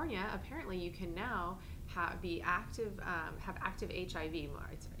of California, apparently you can now have active HIV.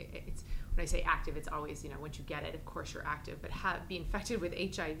 It's when I say active, it's always, once you get it, of course you're active, but be infected with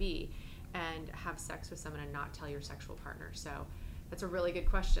HIV and have sex with someone and not tell your sexual partner. So that's a really good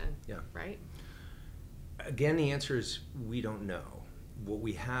question, right? Again, the answer is we don't know. What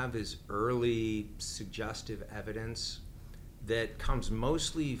we have is early suggestive evidence that comes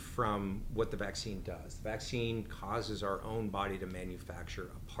mostly from what the vaccine does. The vaccine causes our own body to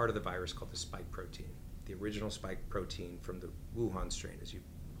manufacture a part of the virus called the spike protein, the original spike protein from the Wuhan strain, as you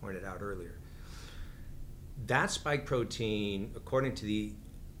pointed out earlier. That spike protein, according to the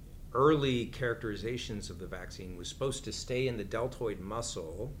early characterizations of the vaccine, was supposed to stay in the deltoid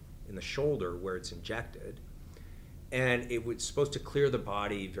muscle in the shoulder where it's injected, and it was supposed to clear the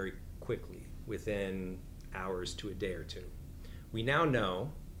body very quickly, within hours to a day or two. We now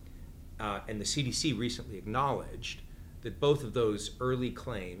know, and the CDC recently acknowledged, that both of those early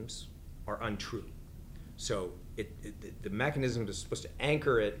claims are untrue. So the mechanism was supposed to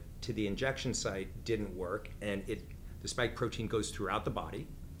anchor it to the injection site didn't work, and the spike protein goes throughout the body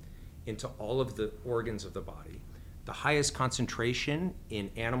into all of the organs of the body. The highest concentration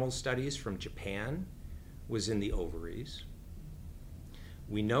in animal studies from Japan was in the ovaries.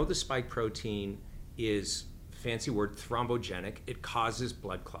 We know the spike protein is, fancy word, thrombogenic. It causes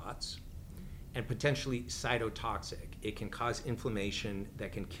blood clots and potentially cytotoxic. It can cause inflammation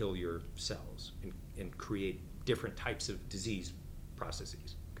that can kill your cells and create different types of disease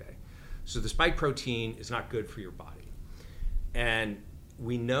processes, okay? So the spike protein is not good for your body. And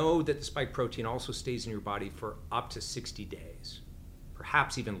we know that the spike protein also stays in your body for up to 60 days,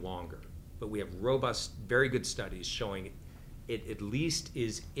 perhaps even longer. But we have robust, very good studies showing it at least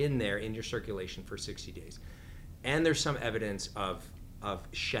is in there in your circulation for 60 days. And there's some evidence of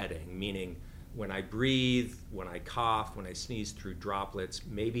shedding, meaning when I breathe, when I cough, when I sneeze through droplets,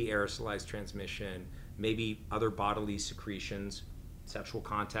 maybe aerosolized transmission, maybe other bodily secretions, sexual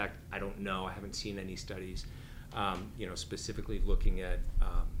contact, I don't know, I haven't seen any studies, specifically looking at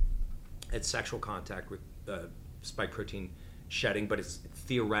sexual contact with spike protein shedding, but it's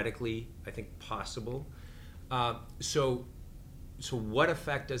theoretically, I think, possible. So what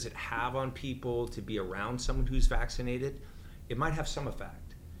effect does it have on people to be around someone who's vaccinated? It might have some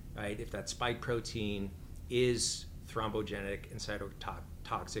effect, right? If that spike protein is thrombogenic and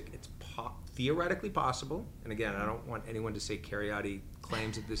cytotoxic, it's theoretically possible. And again, I don't want anyone to say Kheriaty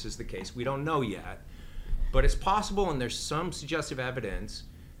claims that this is the case. We don't know yet. But it's possible, and there's some suggestive evidence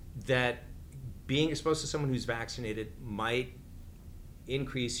that being exposed to someone who's vaccinated might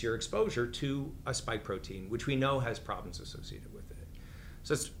increase your exposure to a spike protein, which we know has problems associated with it.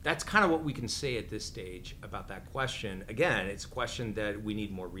 So that's kind of what we can say at this stage about that question. Again, it's a question that we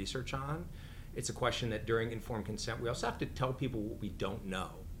need more research on. It's a question that during informed consent, we also have to tell people what we don't know,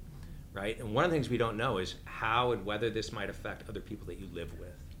 right? And one of the things we don't know is how and whether this might affect other people that you live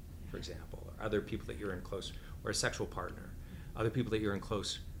with, for example, or other people that you're in close, or a sexual partner, other people that you're in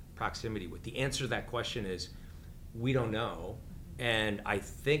close proximity with. The answer to that question is we don't know. And I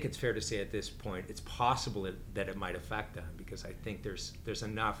think it's fair to say at this point, it's possible that it might affect them, because I think there's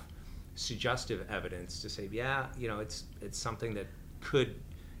enough suggestive evidence to say, yeah, it's something that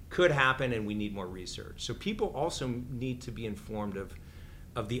could happen, and we need more research. So people also need to be informed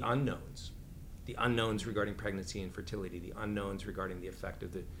of the unknowns regarding pregnancy and fertility, the unknowns regarding the effect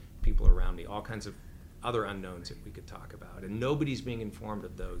of the people around me, all kinds of other unknowns that we could talk about. And nobody's being informed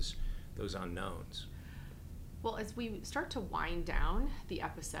of those unknowns. Well, as we start to wind down the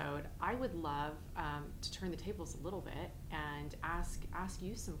episode, I would love to turn the tables a little bit and ask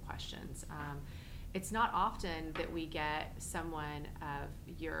you some questions. It's not often that we get someone of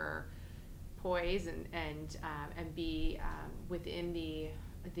your poise and be within the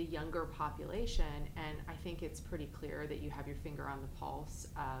younger population, and I think it's pretty clear that you have your finger on the pulse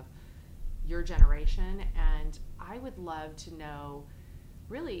of your generation, and I would love to know,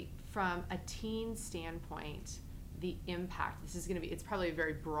 really, from a teen standpoint, the impact. This is going to be, it's probably a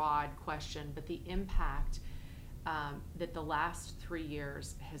very broad question, but the impact that the last 3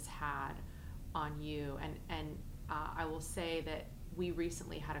 years has had on you. And I will say that we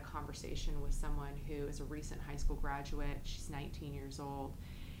recently had a conversation with someone who is a recent high school graduate. She's 19 years old.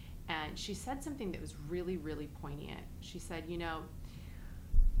 And she said something that was really, really poignant. She said,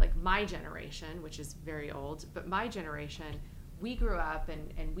 like my generation, which is very old, but my generation, we grew up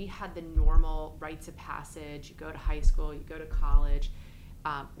and we had the normal rites of passage. You go to high school, you go to college.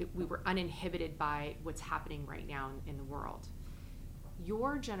 We were uninhibited by what's happening right now in the world.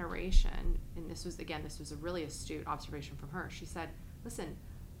 Your generation, and this was a really astute observation from her. She said, listen,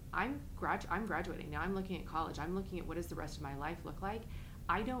 I'm graduating now. I'm looking at college. I'm looking at what does the rest of my life look like.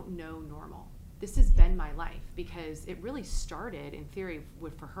 I don't know normal. This has been my life, because it really started in theory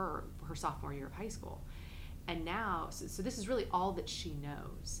for her sophomore year of high school. And now, so this is really all that she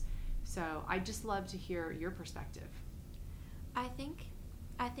knows. So I'd just love to hear your perspective. I think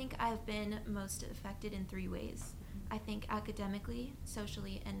I've been most affected in 3 ways. I think academically,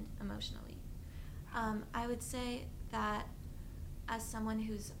 socially, and emotionally. I would say that as someone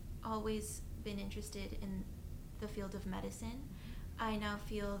who's always been interested in the field of medicine, I now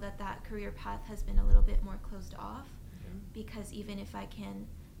feel that career path has been a little bit more closed off, because even if I can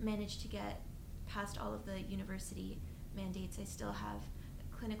manage to get past all of the university mandates, I still have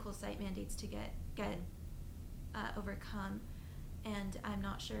clinical site mandates to get overcome, and I'm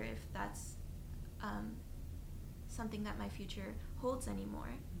not sure if that's something that my future holds anymore.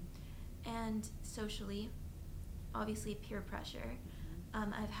 And socially, obviously peer pressure.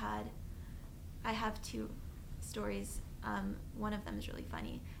 I have 2 stories one of them is really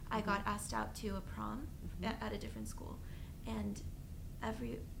funny. I got asked out to a prom at a different school, and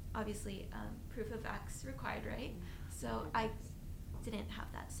obviously proof of vax required, right? So I didn't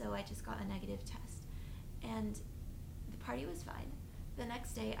have that, so I just got a negative test, and the party was fine. The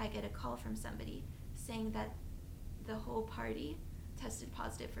next day, I get a call from somebody saying that the whole party tested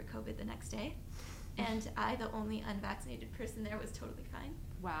positive for COVID the next day, and I, the only unvaccinated person there, was totally fine.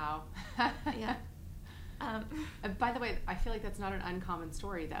 Wow. Yeah. By the way, I feel like that's not an uncommon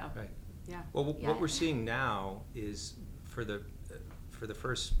story, though. Right. Yeah. Well, Yeah. what we're seeing now is for the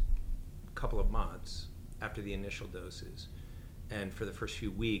first couple of months after the initial doses, and for the first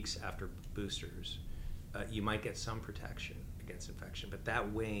few weeks after boosters, you might get some protection against infection, but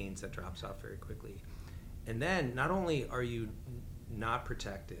that wanes, that drops off very quickly. And then not only are you not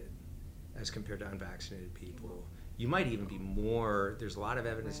protected as compared to unvaccinated people, you might even be more, there's a lot of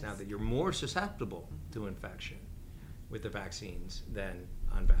evidence now that you're more susceptible to infection with the vaccines than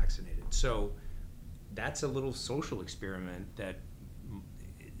unvaccinated. So that's a little social experiment that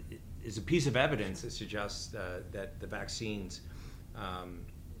is a piece of evidence that suggests that the vaccines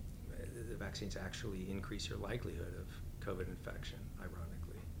actually increase your likelihood of COVID infection,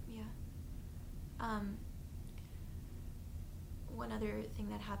 ironically. Yeah. One other thing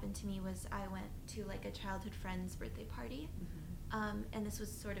that happened to me was I went to like a childhood friend's birthday party, and this was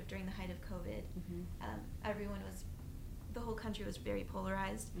sort of during the height of COVID. The whole country was very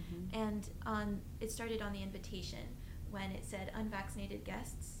polarized, and it started on the invitation when it said unvaccinated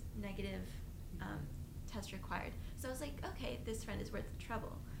guests, negative test required. So I was like, okay, this friend is worth the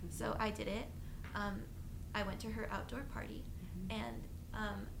trouble. So I did it. I went to her outdoor party, and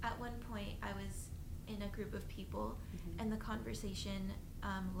at one point I was in a group of people, and the conversation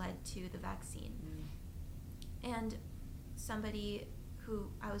led to the vaccine. And somebody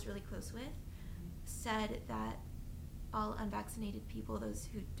who I was really close with said that all unvaccinated people, those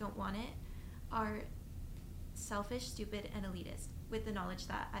who don't want it, are selfish, stupid, and elitist, with the knowledge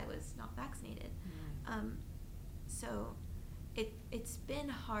that I was not vaccinated. So it's been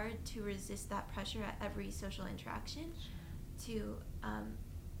hard to resist that pressure at every social interaction to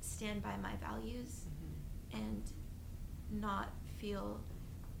stand by my values and not feel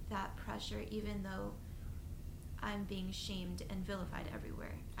that pressure, even though I'm being shamed and vilified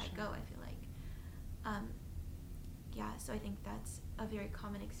everywhere I go, I feel like. So I think that's a very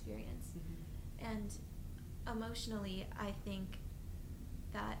common experience. And emotionally, I think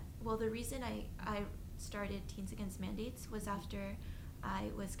that, well, the reason I started Teens Against Mandates was after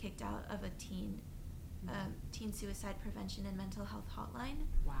I was kicked out of a teen suicide prevention and mental health hotline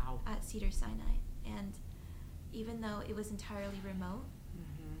at Cedars-Sinai. And even though it was entirely remote,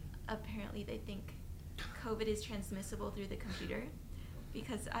 apparently they think COVID is transmissible through the computer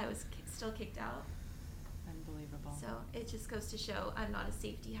because I was still kicked out. Unbelievable. So it just goes to show I'm not a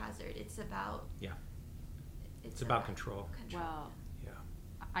safety hazard. It's about It's about control. Well, Yeah.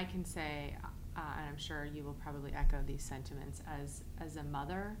 I can say, and I'm sure you will probably echo these sentiments, as a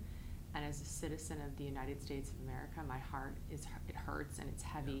mother and as a citizen of the United States of America, my heart it hurts and it's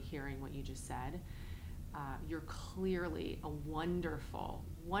heavy hearing what you just said. You're clearly a wonderful,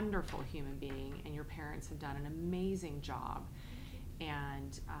 wonderful human being, and your parents have done an amazing job.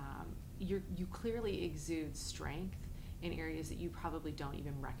 And you clearly exude strength in areas that you probably don't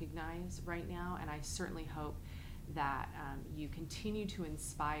even recognize right now. And I certainly hope that you continue to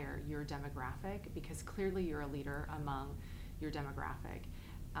inspire your demographic, because clearly you're a leader among your demographic.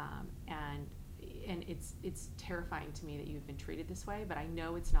 And it's terrifying to me that you've been treated this way, but I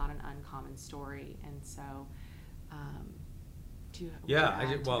know it's not an uncommon story. And so,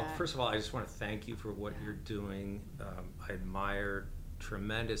 first of all, I just want to thank you for what you're doing. I admire,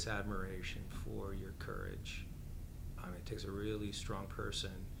 tremendous admiration for your courage. I mean, it takes a really strong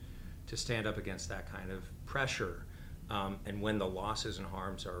person to stand up against that kind of pressure. And when the losses and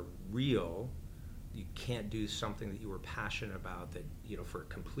harms are real, you can't do something that you were passionate about that, for a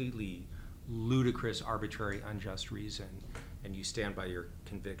completely ludicrous, arbitrary, unjust reason, and you stand by your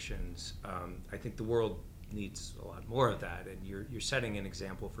convictions. I think the world needs a lot more of that, and you're setting an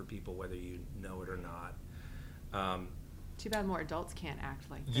example for people, whether you know it or not. Too bad more adults can't act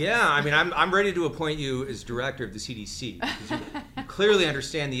like this. Yeah, I mean, I'm ready to appoint you as director of the CDC, because you clearly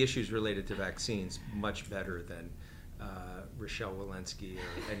understand the issues related to vaccines much better than Rochelle Walensky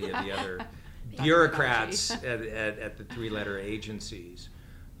or any of the other bureaucrats at the three-letter agencies.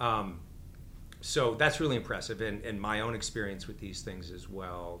 So that's really impressive, and my own experience with these things as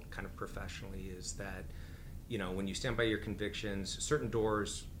well, kind of professionally, is that, when you stand by your convictions, certain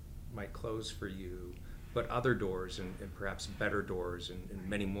doors might close for you, but other doors and perhaps better doors and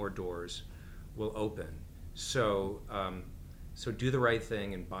many more doors will open. So so do the right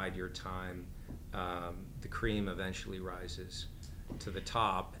thing and bide your time. The cream eventually rises to the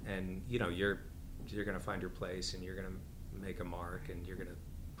top, and you know you're going to find your place, and you're going to make a mark, and you're going to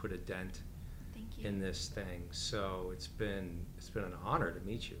put a dent Thank you. in this thing. So it's been an honor to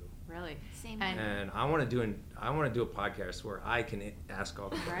meet you. Really. Same And- here. And I want to do a podcast where I can ask all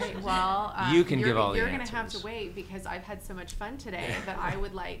the questions. Right. Well, You can give all the You're going to have answers. to wait because I've had so much fun today. But I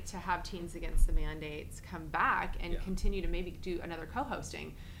would like to have Teens Against the Mandates come back and Yeah. continue to maybe do another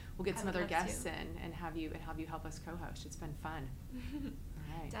co-hosting. We'll get I some would other love guests to. in and have you help us co-host. It's been fun. All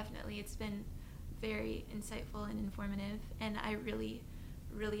right. Definitely. It's been very insightful and informative, and I really,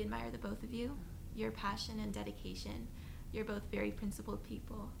 really admire the both of you, your passion and dedication. You're both very principled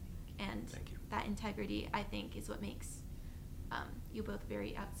people, and Thank you. that integrity, I think, is what makes you both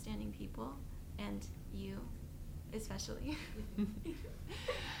very outstanding people, and you especially.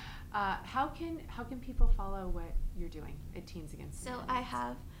 How can people follow what you're doing at Teens Against the So Mandates? I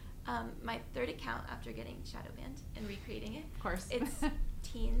have my third account after getting shadow banned and recreating it. Of course. It's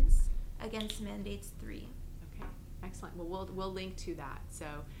Teens Against Mandates 3. Okay, excellent. Well, we'll link to that. So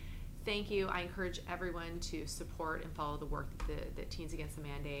thank you. I encourage everyone to support and follow the work that Teens Against the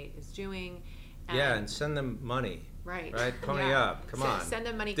Mandate is doing. Yeah, and send them money. Right. Pony Yeah. up. Come on. Send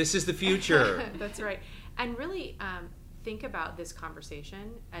them money. This is the future. That's right. And really think about this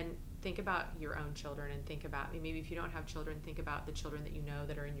conversation and think about your own children, and think about, maybe if you don't have children, think about the children that you know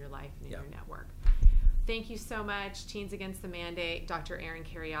that are in your life and in Yeah. your network. Thank you so much, Teens Against the Mandate, Dr. Erin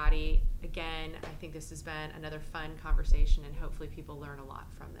Kheriaty. Again, I think this has been another fun conversation, and hopefully people learn a lot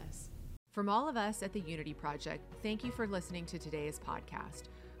from this. From all of us at the Unity Project, thank you for listening to today's podcast.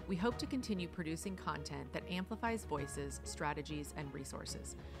 We hope to continue producing content that amplifies voices, strategies, and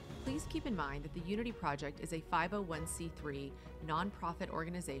resources. Please keep in mind that the Unity Project is a 501c3 nonprofit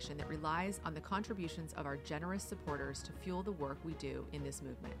organization that relies on the contributions of our generous supporters to fuel the work we do in this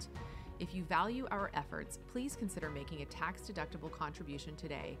movement. If you value our efforts, please consider making a tax-deductible contribution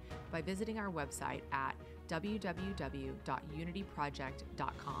today by visiting our website at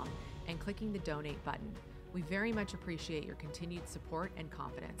www.unityproject.com and clicking the donate button. We very much appreciate your continued support and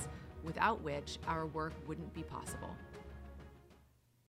confidence, without which our work wouldn't be possible.